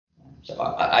So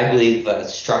I believe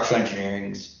structural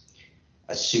engineering is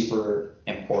a super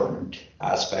important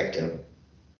aspect of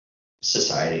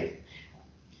society.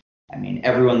 I mean,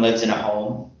 everyone lives in a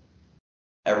home.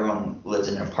 Everyone lives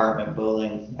in an apartment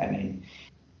building. I mean,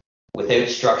 without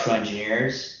structural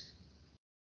engineers,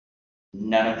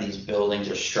 none of these buildings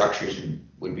or structures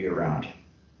would be around.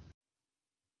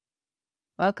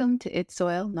 Welcome to It's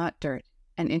Soil, Not Dirt,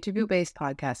 an interview-based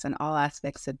podcast on all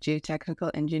aspects of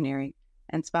geotechnical engineering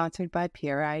and sponsored by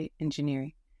PRI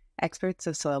Engineering, experts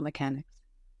of soil mechanics.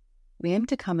 We aim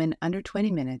to come in under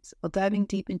 20 minutes while diving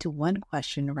deep into one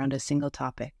question around a single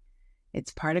topic.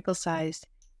 It's particle-sized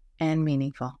and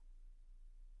meaningful.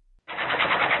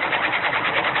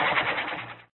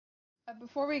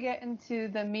 Before we get into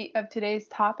the meat of today's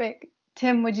topic,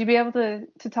 Tim, would you be able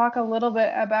to talk a little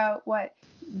bit about what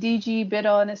DG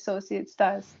Biddle and Associates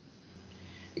does?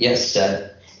 Yes,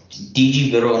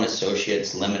 DG Biddle and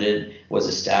Associates Limited was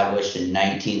established in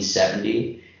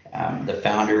 1970. The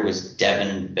founder was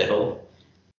Devin Biddle.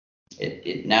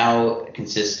 It now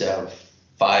consists of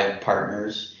 5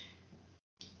 partners.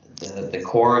 The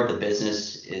core of the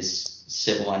business is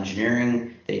civil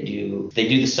engineering. They do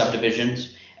the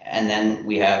subdivisions, and then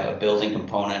we have a building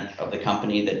component of the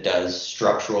company that does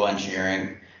structural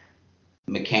engineering,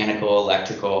 mechanical,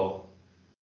 electrical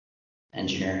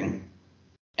engineering,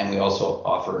 and we also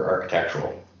offer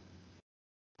architectural.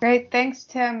 Great, thanks,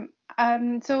 Tim.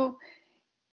 So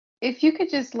if you could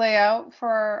just lay out for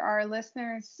our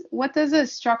listeners, what does a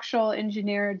structural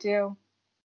engineer do?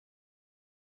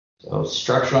 So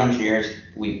structural engineers,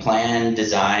 we plan,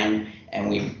 design, and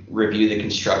we review the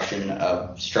construction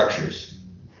of structures.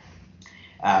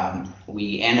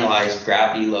 We analyze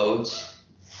gravity loads,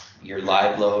 your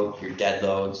live load, your dead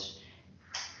loads.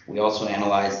 We also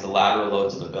analyze the lateral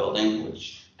loads of a building,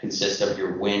 which consist of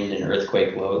your wind and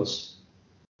earthquake loads.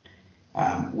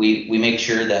 We make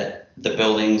sure that the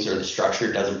buildings or the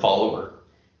structure doesn't fall over.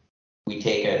 We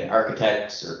take an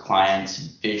architect's or client's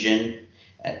vision.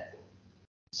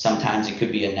 Sometimes it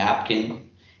could be a napkin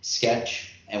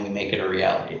sketch, and we make it a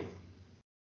reality.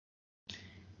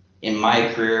 In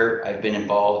my career, I've been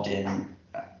involved in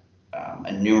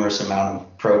a numerous amount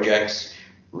of projects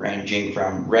ranging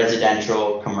from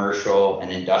residential, commercial,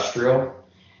 and industrial.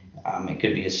 It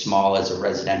could be as small as a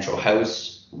residential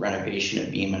house, renovation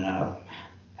of beam in a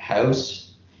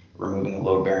house, removing a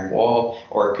load-bearing wall,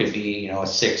 or it could be, a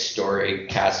 6-story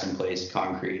cast-in-place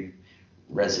concrete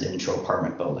residential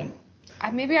apartment building.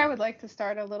 Maybe I would like to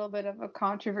start a little bit of a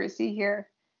controversy here.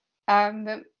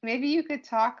 But maybe you could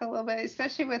talk a little bit,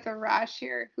 especially with Arash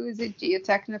here, who is a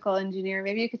geotechnical engineer.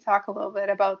 Maybe you could talk a little bit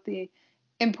about the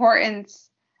importance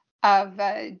of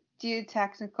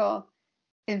geotechnical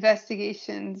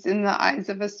investigations in the eyes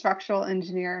of a structural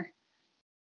engineer.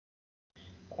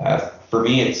 For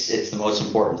me, it's the most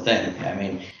important thing. I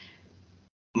mean,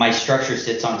 my structure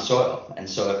sits on soil, and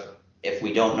so if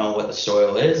we don't know what the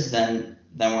soil is, then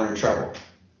we're in trouble.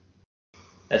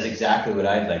 That's exactly what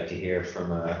I'd like to hear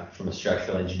from a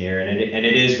structural engineer, and it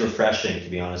is refreshing, to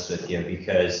be honest with you,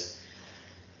 because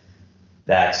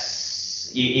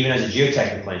that's, even as a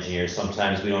geotechnical engineer,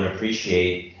 sometimes we don't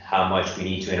appreciate how much we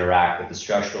need to interact with the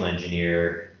structural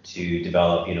engineer to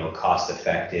develop,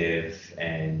 cost-effective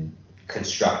and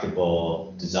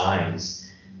constructible designs.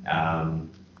 A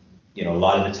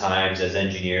lot of the times as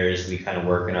engineers, we kind of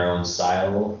work in our own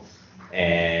silo,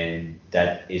 and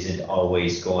that isn't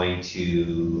always going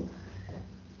to,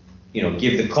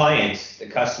 give the client, the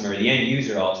customer, the end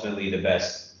user, ultimately the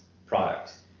best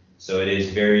product. So it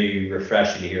is very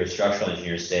refreshing to hear a structural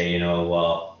engineer say,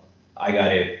 well, I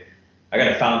got it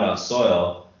found on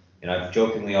soil. And I've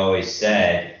jokingly always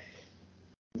said,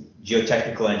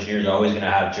 geotechnical engineers are always going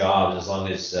to have jobs as long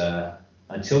as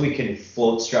until we can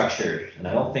float structure, and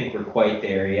I don't think we're quite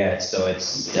there yet. So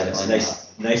it's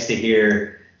nice to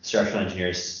hear structural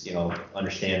engineers,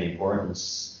 understand the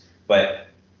importance. But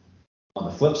on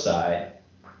the flip side,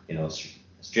 a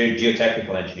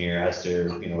geotechnical engineer has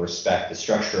to, respect the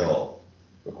structural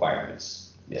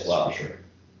requirements as well. For sure.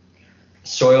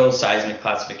 Soil seismic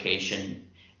classification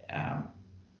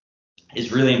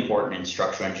is really important in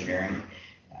structural engineering,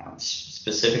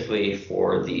 specifically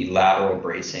for the lateral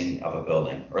bracing of a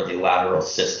building or the lateral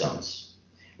systems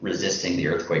resisting the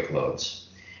earthquake loads.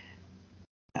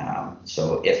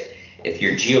 So if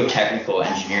your geotechnical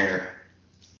engineer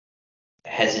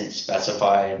hasn't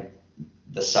specified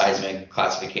the seismic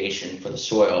classification for the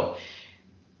soil,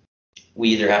 we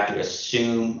either have to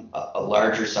assume a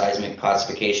larger seismic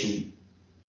classification,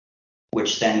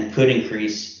 which then could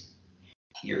increase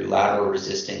your lateral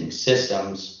resisting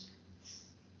systems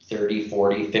 30,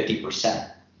 40,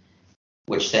 50%,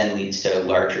 which then leads to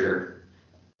larger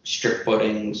strip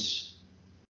footings,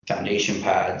 foundation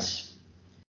pads,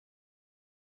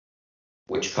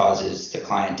 which causes the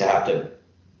client to have to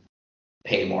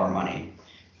pay more money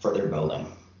for their building.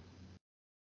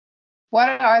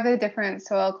 What are the different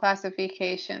soil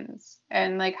classifications,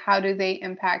 and like how do they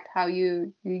impact how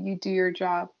you do your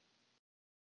job?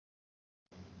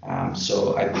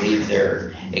 So I believe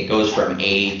it goes from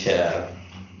A to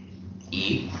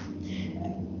E,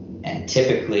 and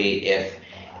typically if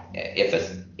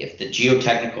the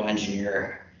geotechnical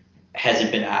engineer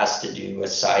hasn't been asked to do a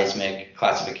seismic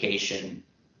classification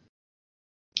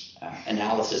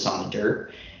analysis on the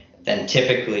dirt, then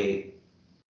typically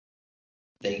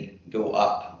they go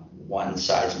up one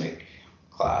seismic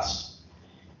class,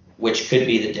 which could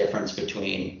be the difference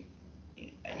between,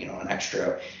 an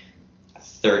extra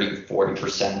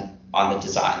 30-40% on the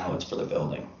design loads for the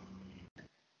building,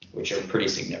 which are pretty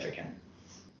significant.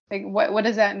 Like what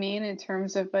does that mean in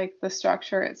terms of like the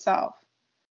structure itself?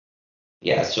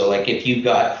 Yeah, so like if you've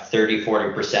got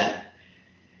 30-40%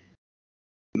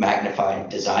 magnified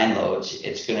design loads,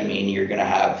 it's going to mean you're going to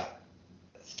have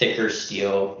thicker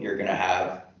steel, you're going to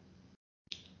have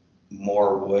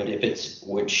more wood if it's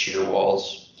wood shear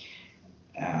walls.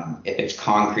 If it's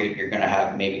concrete, you're going to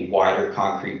have maybe wider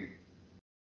concrete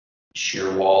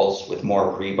shear walls with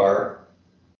more rebar.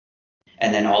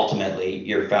 And then ultimately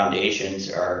your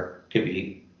foundations could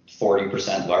be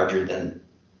 40% larger than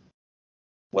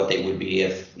what they would be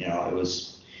if, it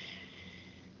was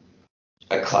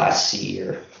a class C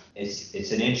or.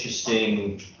 It's an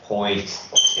interesting point,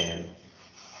 Tim,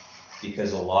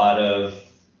 because a lot of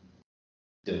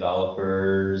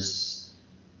developers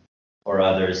or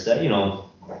others that,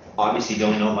 obviously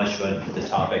don't know much about the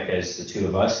topic as the two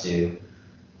of us do,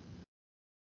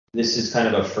 this is kind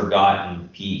of a forgotten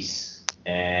piece.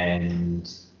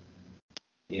 And,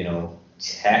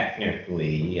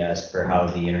 technically, as per how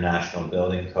the International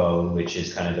Building Code, which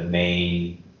is kind of the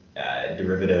main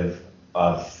derivative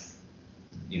of,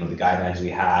 the guidelines we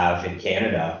have in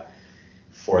Canada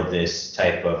for this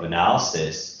type of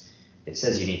analysis, it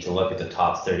says you need to look at the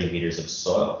top 30 meters of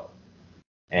soil.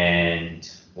 And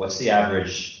what's the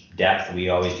average depth? We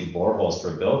always do boreholes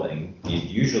for a building.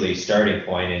 Usually starting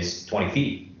point is 20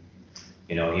 feet.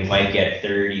 You might get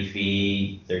 30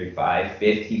 feet, 35,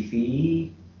 50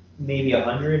 feet, maybe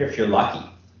 100 if you're lucky.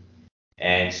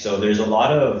 And so there's a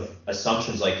lot of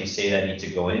assumptions, like you say, that need to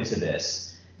go into this.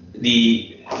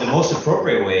 The most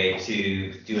appropriate way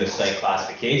to do a site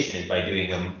classification is by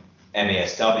doing a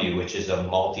MASW, which is a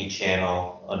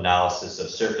multi-channel analysis of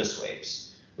surface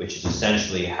waves, which is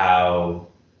essentially how,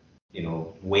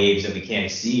 waves that we can't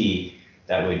see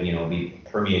that would, be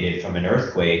permeated from an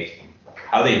earthquake,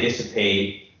 how they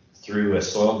dissipate through a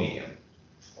soil medium.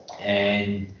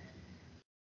 And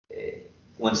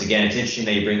once again, it's interesting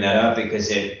that you bring that up because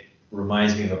it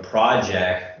reminds me of a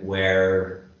project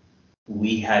where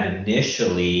we had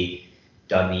initially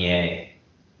done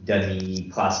the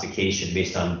classification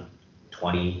based on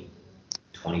 20,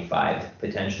 25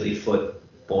 potentially foot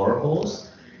boreholes,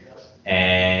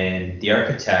 and the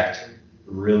architect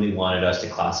really wanted us to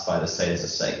classify the site as a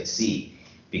Site C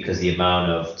because the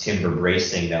amount of timber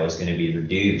bracing that was going to be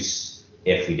reduced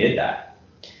if we did that.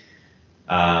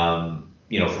 From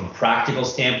a practical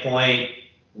standpoint,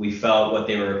 we felt what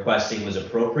they were requesting was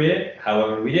appropriate.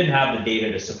 However, we didn't have the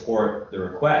data to support the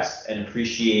request, and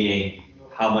appreciating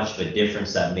how much of a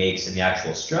difference that makes in the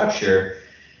actual structure,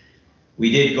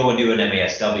 we did go and do an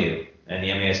MASW, and the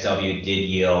MASW did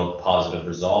yield positive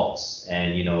results.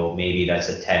 And maybe that's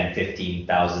a $10,000,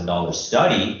 $15,000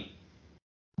 study,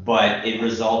 but it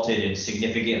resulted in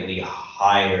significantly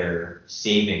higher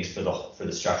savings for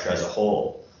the structure as a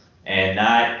whole. And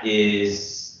that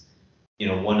is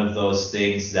one of those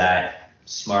things that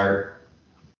smart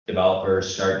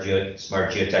developers, smart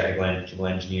geotechnical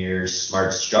engineers,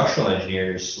 smart structural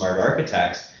engineers, smart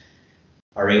architects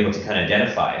are able to kind of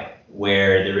identify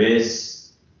where there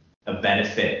is a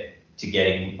benefit to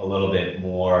getting a little bit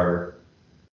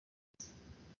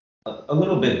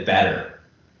better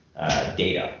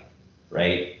data,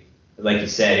 right? Like you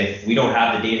said, if we don't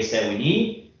have the data set we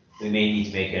need, we may need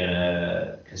to make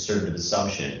a conservative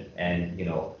assumption and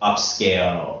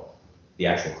upscale the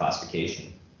actual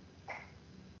classification.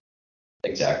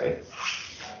 Exactly.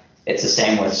 It's the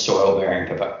same with soil bearing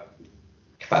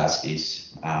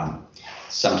capacities.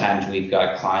 Sometimes we've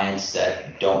got clients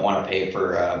that don't want to pay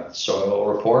for a soil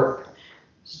report.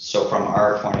 So from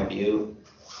our point of view,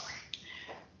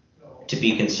 to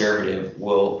be conservative,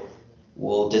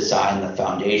 we'll design the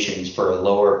foundations for a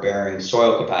lower bearing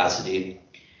soil capacity,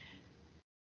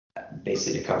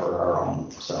 basically to cover our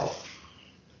own self.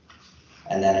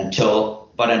 And then until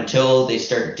but until they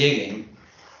start digging,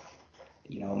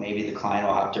 maybe the client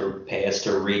will have to pay us to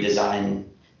redesign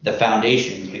the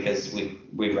foundations because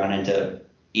we run into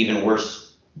even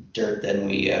worse dirt than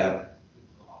we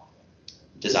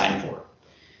designed for.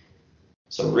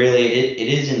 So really, it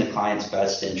is in the client's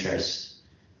best interest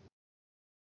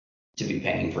to be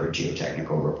paying for a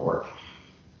geotechnical report.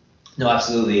 No,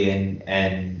 absolutely,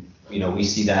 and we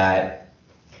see that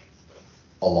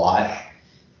a lot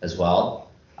as well.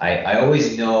 I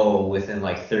always know within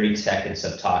like 30 seconds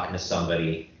of talking to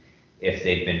somebody if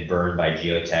they've been burned by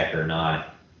geotech or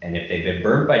not. And if they've been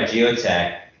burned by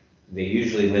geotech, they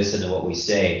usually listen to what we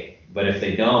say. But if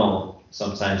they don't,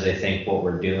 sometimes they think what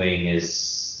we're doing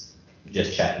is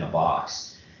just checking a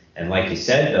box. And like you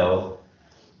said, though,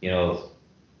 you're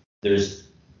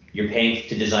paying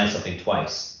to design something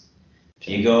twice.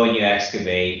 You go and you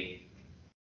excavate,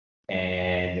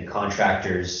 and the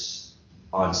contractor's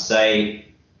on site.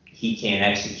 He can't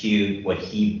execute what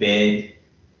he bid.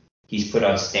 He's put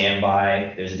on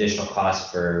standby. There's additional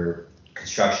costs for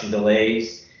construction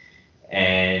delays,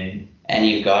 and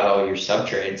you've got all your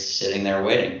subtrades sitting there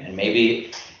waiting. And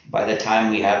maybe by the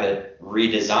time we have it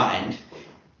redesigned,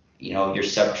 your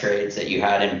subtrades that you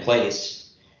had in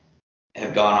place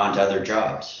have gone on to other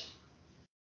jobs.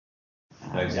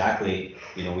 Exactly.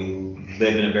 We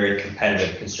live in a very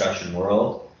competitive construction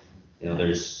world.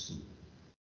 There's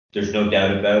no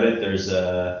doubt about it. There's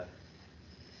a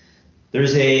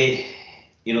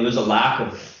lack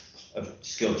of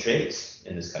skilled trades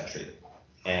in this country.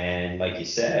 And like you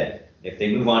said, if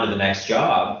they move on to the next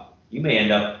job, you may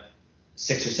end up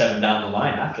 6 or 7 down the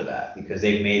line after that because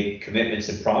they've made commitments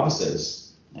and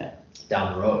promises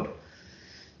down the road.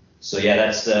 So yeah,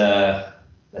 that's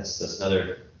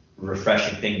another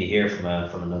refreshing thing to hear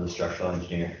from another structural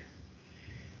engineer.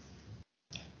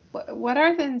 What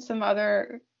are then some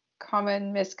other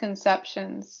common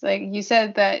misconceptions? Like you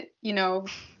said that,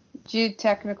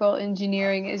 geotechnical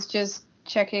engineering is just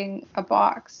checking a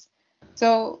box.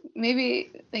 So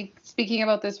maybe like speaking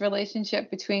about this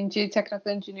relationship between geotechnical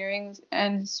engineering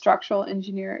and structural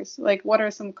engineers, like what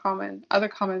are some other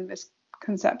common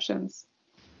misconceptions?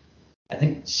 I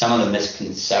think some of the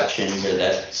misconceptions are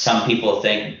that some people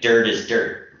think dirt is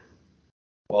dirt.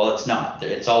 Well, it's not.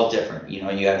 It's all different. You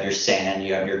have your sand,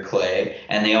 you have your clay,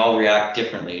 and they all react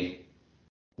differently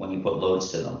when you put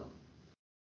loads to them.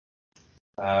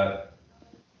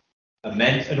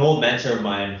 An old mentor of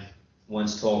mine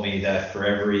once told me that for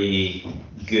every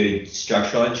good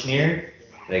structural engineer,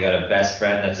 they got a best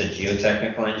friend that's a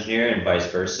geotechnical engineer, and vice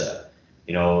versa.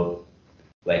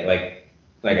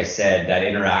 Like I said, that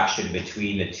interaction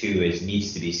between the two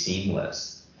needs to be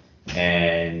seamless.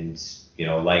 And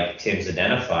like Tim's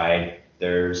identified,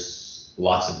 there's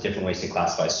lots of different ways to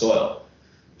classify soil.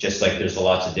 Just like there's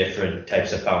lots of different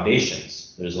types of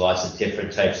foundations. There's lots of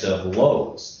different types of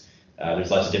loads. There's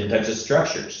lots of different types of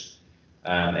structures.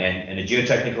 And a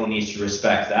geotechnical needs to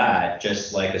respect that,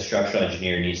 just like a structural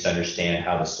engineer needs to understand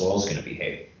how the soil is going to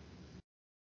behave.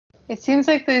 It seems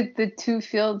like the two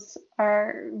fields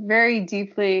are very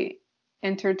deeply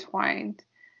intertwined.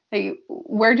 Like,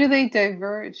 where do they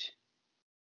diverge?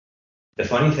 The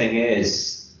funny thing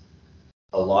is,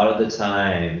 a lot of the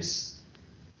times,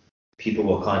 people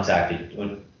will contact a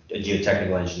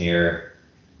geotechnical engineer,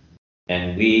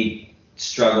 and we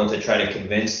struggle to try to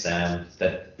convince them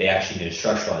that they actually need a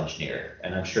structural engineer.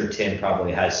 And I'm sure Tim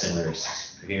probably has similar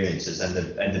experiences. And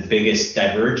the biggest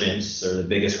divergence or the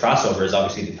biggest crossover is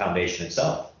obviously the foundation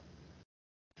itself.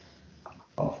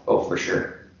 Oh, for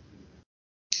sure.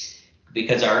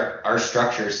 Because our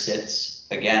structure sits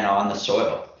again on the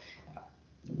soil.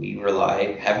 We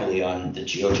rely heavily on the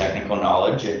geotechnical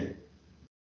knowledge, and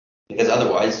because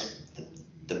otherwise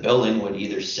the building would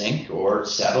either sink or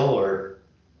settle or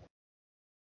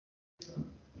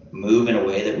move in a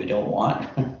way that we don't want.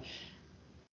 All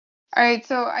right,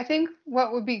 so I think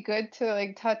what would be good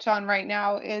to touch on right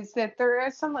now is that there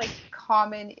are some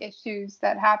common issues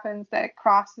that happens that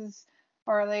crosses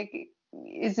or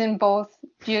is in both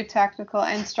geotechnical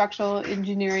and structural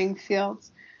engineering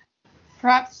fields.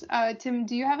 Perhaps, Tim,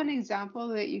 do you have an example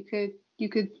that you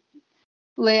could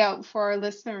lay out for our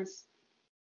listeners?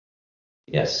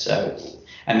 Yes,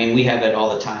 we have it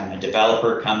all the time. A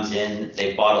developer comes in,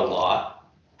 they bought a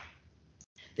lot,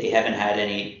 they haven't had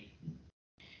any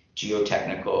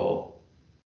geotechnical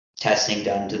testing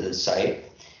done to the site,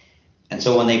 and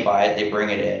so when they buy it, they bring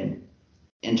it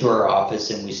into our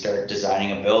office, and we start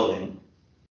designing a building.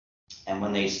 And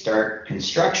when they start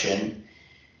construction,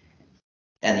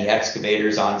 and the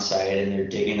excavator's on site and they're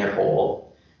digging their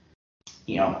hole,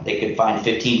 they could find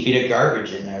 15 feet of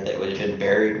garbage in there that would have been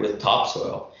buried with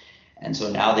topsoil. And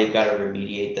so now they've got to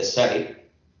remediate the site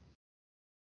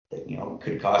that,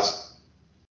 could cost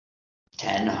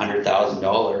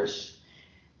 $100,000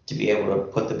 to be able to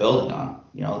put the building on.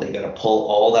 They got to pull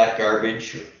all that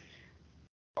garbage,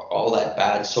 all that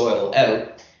bad soil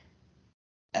out,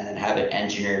 and then have it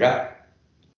engineered up.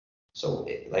 So,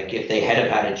 like, if they had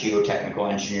a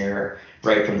geotechnical engineer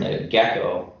right from the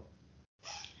get-go,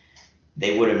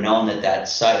 they would have known that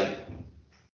site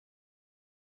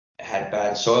had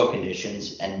bad soil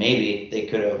conditions, and maybe they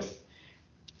could have,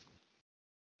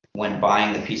 when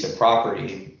buying the piece of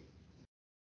property,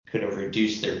 could have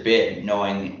reduced their bid,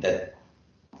 knowing that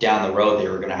down the road they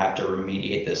were going to have to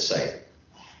remediate this site.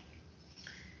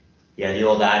 Yeah, the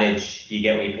old adage, you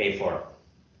get what you pay for.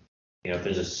 If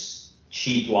there's a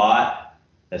cheap lot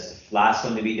that's the last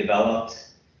one to be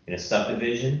developed in a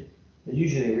subdivision, there's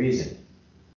usually a reason.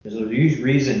 There's a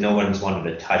reason no one's wanted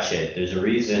to touch it. There's a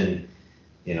reason,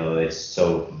 it's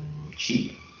so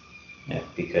cheap. Yeah,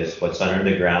 because what's under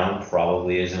the ground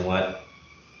probably isn't what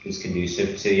is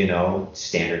conducive to,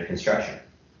 standard construction.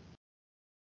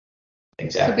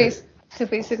 Exactly. So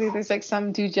basically, there's like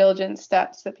some due diligence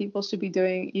steps that people should be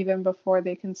doing even before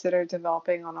they consider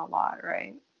developing on a lot,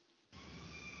 right?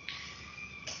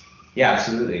 Yeah,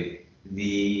 absolutely.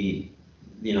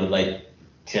 Like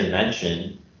Tim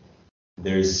mentioned,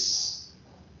 there's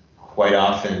quite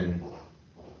often,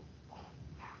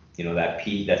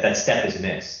 that step is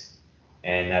missed.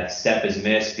 And that step is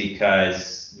missed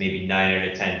because maybe 9 out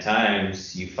of 10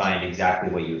 times you find exactly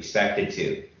what you expected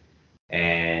to.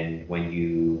 And when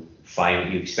you find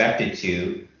what you expected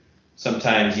to,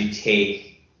 sometimes you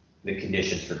take the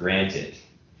conditions for granted.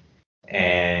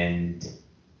 And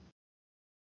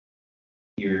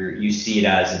you see it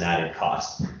as an added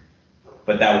cost.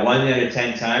 But that 1 out of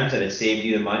 10 times that it saved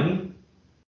you the money,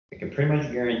 I can pretty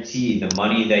much guarantee the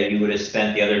money that you would have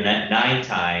spent the other 9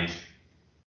 times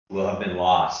will have been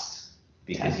lost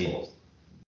because you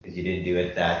didn't do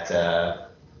it that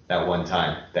one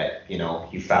time that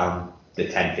you found the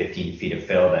 10-15 feet of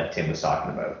fill that Tim was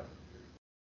talking about.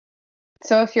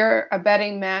 So if you're a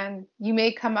betting man, you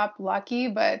may come up lucky,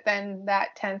 but then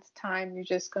that 10th time you're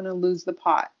just going to lose the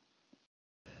pot.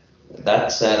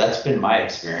 That's been my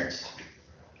experience.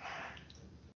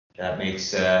 That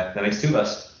makes 2 of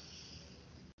us.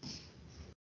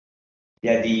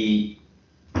 Yeah, the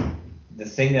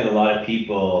thing that a lot of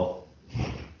people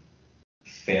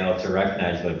fail to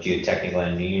recognize about geotechnical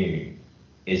engineering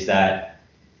is that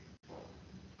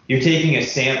you're taking a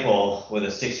sample with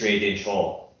a 6 or 8 inch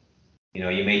hole. You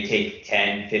may take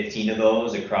 10, 15 of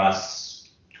those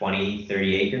across 20,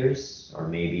 30 acres, or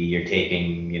maybe you're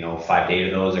taking, 5 to 8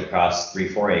 of those across 3,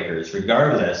 4 acres.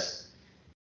 Regardless,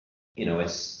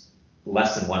 it's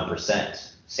less than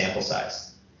 1% sample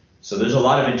size. So there's a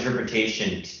lot of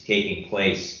interpretation taking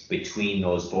place between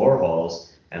those boreholes,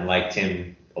 and like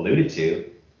Tim alluded to,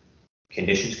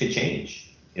 conditions could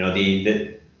change.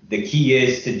 The key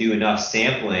is to do enough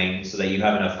sampling so that you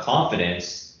have enough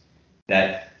confidence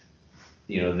that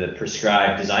the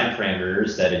prescribed design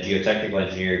parameters that a geotechnical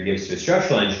engineer gives to a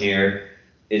structural engineer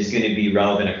is going to be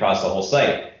relevant across the whole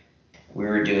site. We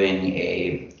were doing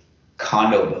a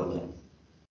condo building,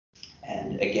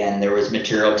 and again, there was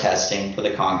material testing for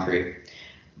the concrete,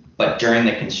 but during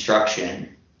the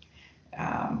construction,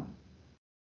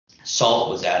 salt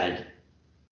was added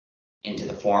into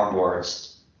the form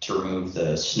boards to remove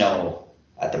the snow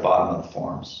at the bottom of the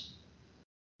forms.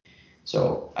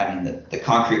 So, the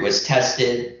concrete was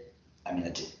tested.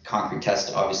 The concrete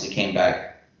test obviously came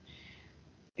back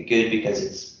good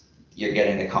because you're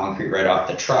getting the concrete right off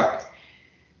the truck.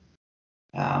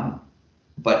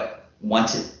 But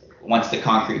once the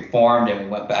concrete formed and we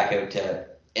went back out to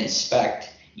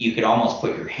inspect, you could almost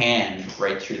put your hand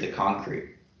right through the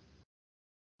concrete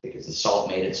because the salt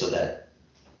made it so that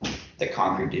the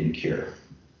concrete didn't cure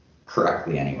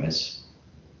correctly anyways.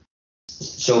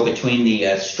 So between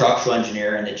the structural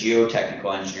engineer and the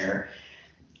geotechnical engineer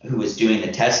who was doing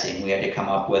the testing, we had to come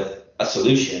up with a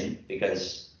solution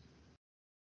because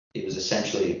it was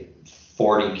essentially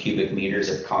 40 cubic meters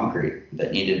of concrete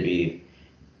that needed to be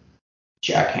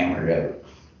jackhammered out.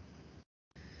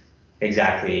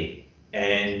 Exactly.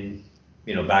 And,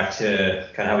 back to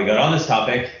kind of how we got on this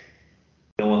topic,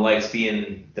 no one likes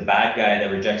being the bad guy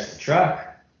that rejects the truck.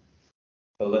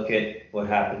 But look at what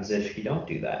happens if you don't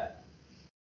do that.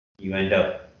 You end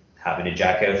up having to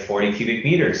jack out 40 cubic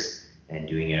meters and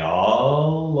doing it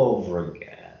all over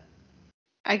again.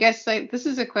 I guess this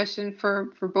is a question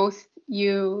for both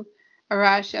you,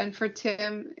 Arash, and for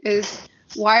Tim, is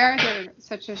why are there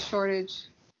such a shortage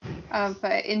of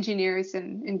engineers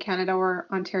in Canada or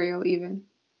Ontario even?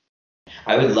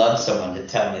 I would love someone to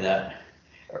tell me that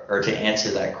or to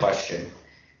answer that question.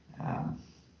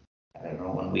 I don't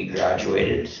know, when we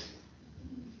graduated,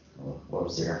 what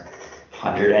was there,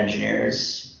 100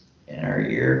 engineers in our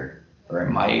year, or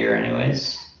in my year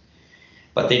anyways.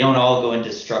 But they don't all go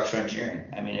into structural engineering.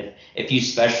 I mean, if you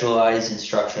specialize in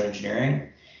structural engineering,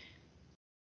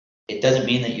 it doesn't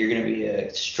mean that you're going to be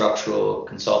a structural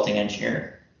consulting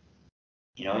engineer.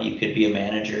 You know, you could be a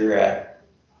manager at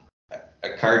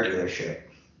a car dealership.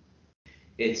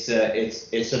 It's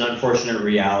an unfortunate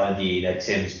reality that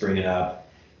Tim's bringing up.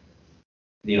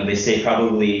 You know, they say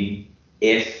probably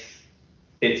if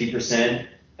 50%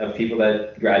 of people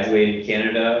that graduate in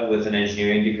Canada with an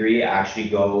engineering degree actually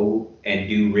go and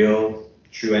do real,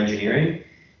 true engineering,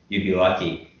 you'd be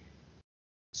lucky.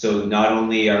 So not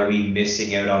only are we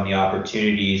missing out on the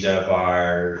opportunities of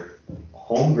our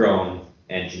homegrown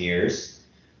engineers,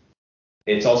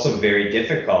 it's also very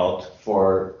difficult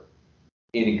for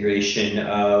integration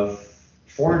of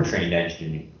foreign trained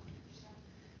engineering.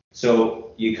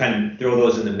 So you kind of throw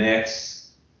those in the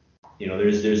mix, you know,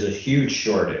 there's a huge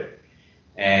shortage.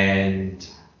 And,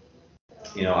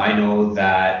 you know, I know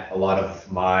that a lot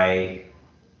of my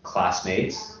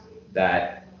classmates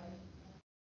that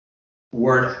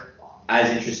weren't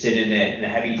as interested in the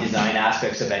heavy design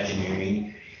aspects of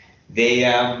engineering, they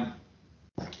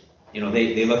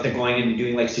looked at going and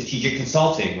doing like strategic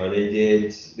consulting, or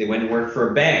they went and worked for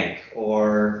a bank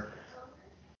or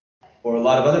a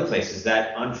lot of other places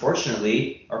that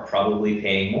unfortunately are probably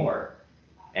paying more.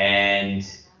 And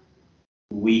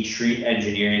we treat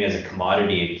engineering as a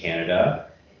commodity in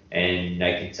Canada, and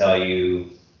I can tell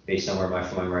you, based on where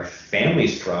my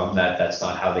family's from, that's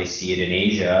not how they see it in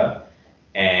Asia,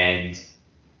 and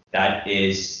that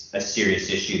is a serious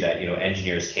issue that, you know,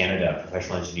 Engineers Canada,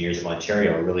 professional engineers of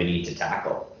Ontario, really need to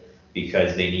tackle,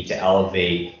 because they need to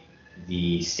elevate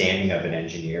the standing of an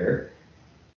engineer,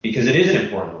 because it is an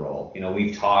important role. You know,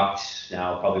 we've talked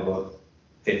now probably about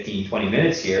 15, 20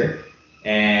 minutes here,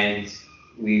 and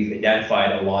we've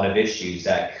identified a lot of issues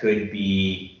that could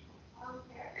be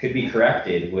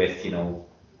corrected with, you know,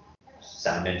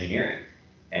 sound engineering.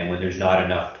 And when there's not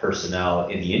enough personnel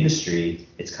in the industry,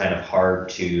 it's kind of hard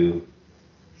to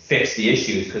fix the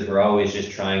issues, because we're always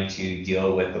just trying to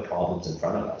deal with the problems in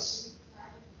front of us.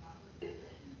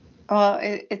 Well,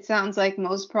 it sounds like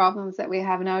most problems that we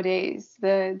have nowadays,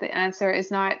 the answer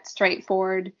is not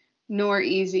straightforward nor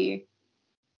easy.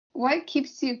 What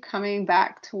keeps you coming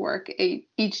back to work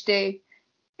each day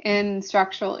in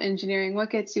structural engineering? What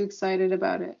gets you excited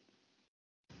about it?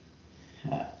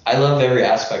 I love every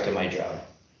aspect of my job.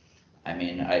 I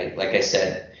mean, like I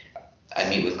said, I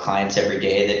meet with clients every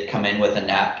day that come in with a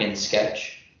napkin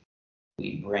sketch.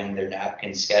 We bring their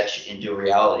napkin sketch into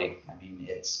reality. I mean,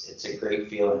 it's a great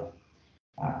feeling.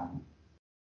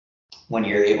 When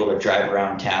you're able to drive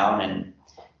around town and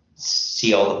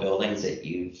see all the buildings that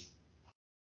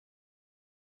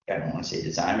I don't want to say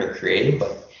designed or created,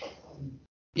 but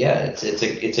yeah, it's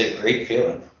a great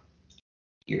feeling.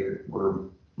 We're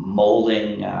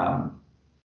molding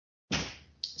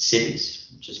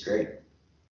cities, which is great.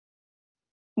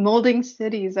 Molding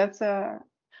cities, that's a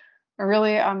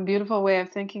really beautiful way of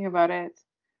thinking about it.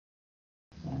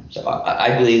 So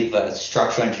I believe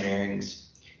structural engineering is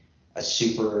a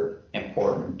super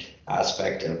important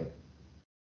aspect of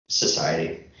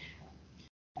society.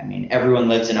 I mean, everyone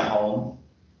lives in a home.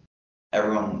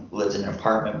 Everyone lives in an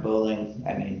apartment building.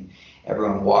 I mean,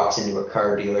 everyone walks into a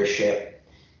car dealership.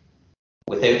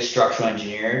 Without structural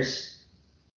engineers,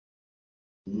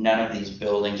 none of these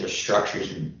buildings or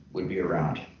structures would be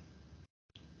around.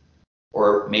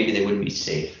 Or maybe they wouldn't be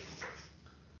safe.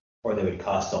 Or they would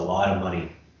cost a lot of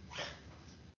money.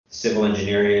 Civil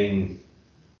engineering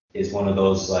is one of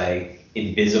those like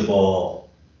invisible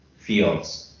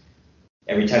fields.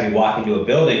 Every time you walk into a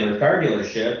building or a car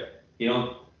dealership, you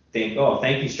don't think, oh,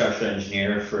 thank you, structural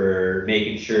engineer, for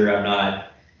making sure I'm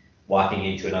not walking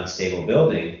into an unstable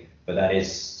building, but that is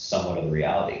somewhat of the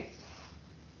reality.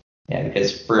 Yeah,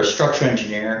 because for a structural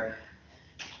engineer,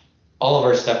 all of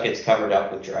our stuff gets covered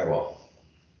up with drywall.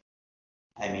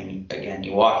 I mean, again,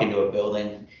 you walk into a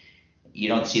building, you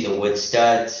don't see the wood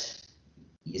studs,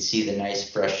 you see the nice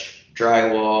fresh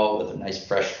drywall with a nice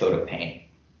fresh coat of paint.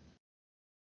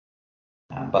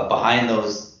 But behind the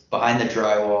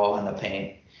drywall and the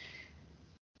paint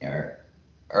are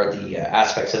the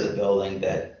aspects of the building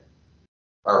that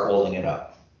are holding it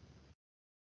up.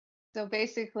 So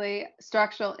basically,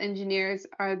 structural engineers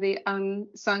are the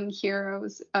unsung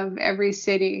heroes of every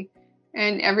city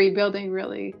and every building,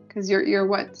 really, because you're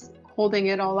what's holding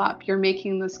it all up. You're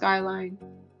making the skyline.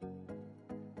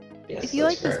 Yes, If you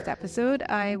like that's this episode,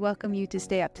 I welcome you to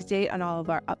stay up to date on all of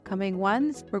our upcoming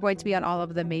ones. We're going to be on all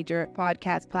of the major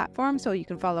podcast platforms, so you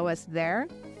can follow us there.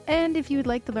 And if you would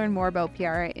like to learn more about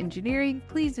PRI Engineering,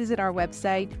 please visit our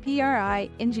website,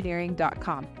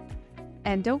 priengineering.com.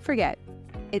 And don't forget,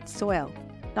 it's soil,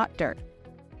 not dirt.